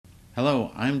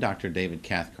Hello, I'm Dr. David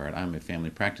Cathcart. I'm a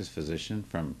family practice physician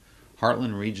from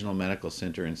Heartland Regional Medical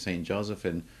Center in St. Joseph,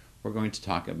 and we're going to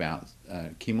talk about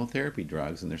chemotherapy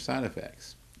drugs and their side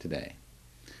effects today.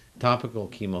 Topical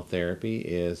chemotherapy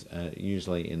is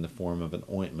usually in the form of an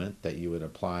ointment that you would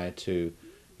apply to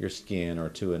your skin or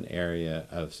to an area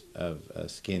of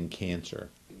skin cancer,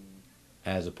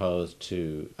 as opposed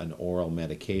to an oral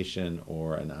medication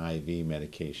or an IV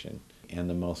medication. And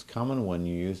the most common one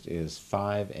used is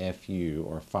 5-FU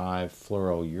or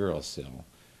 5-fluorouracil.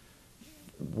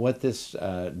 What this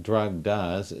drug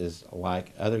does is,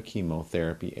 like other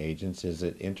chemotherapy agents, is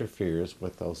it interferes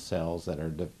with those cells that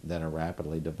are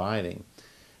rapidly dividing.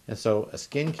 And so a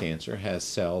skin cancer has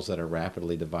cells that are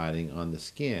rapidly dividing on the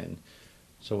skin.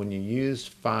 So when you use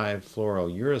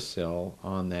 5-fluorouracil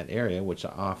on that area, which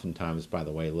oftentimes, by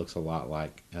the way, looks a lot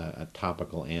like a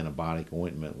topical antibiotic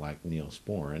ointment like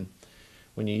Neosporin,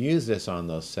 when you use this on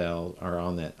those cells or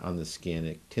on the skin,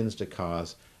 it tends to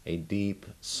cause a deep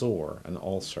sore, an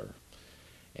ulcer,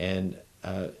 and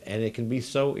it can be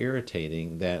so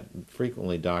irritating that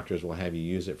frequently doctors will have you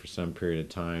use it for some period of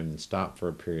time, then stop for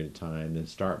a period of time, then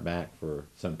start back for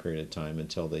some period of time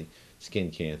until the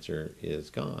skin cancer is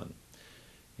gone.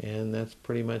 And that's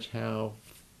pretty much how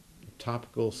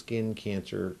topical skin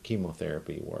cancer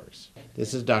chemotherapy works.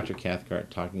 This is Dr. Cathcart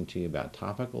talking to you about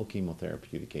topical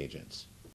chemotherapeutic agents.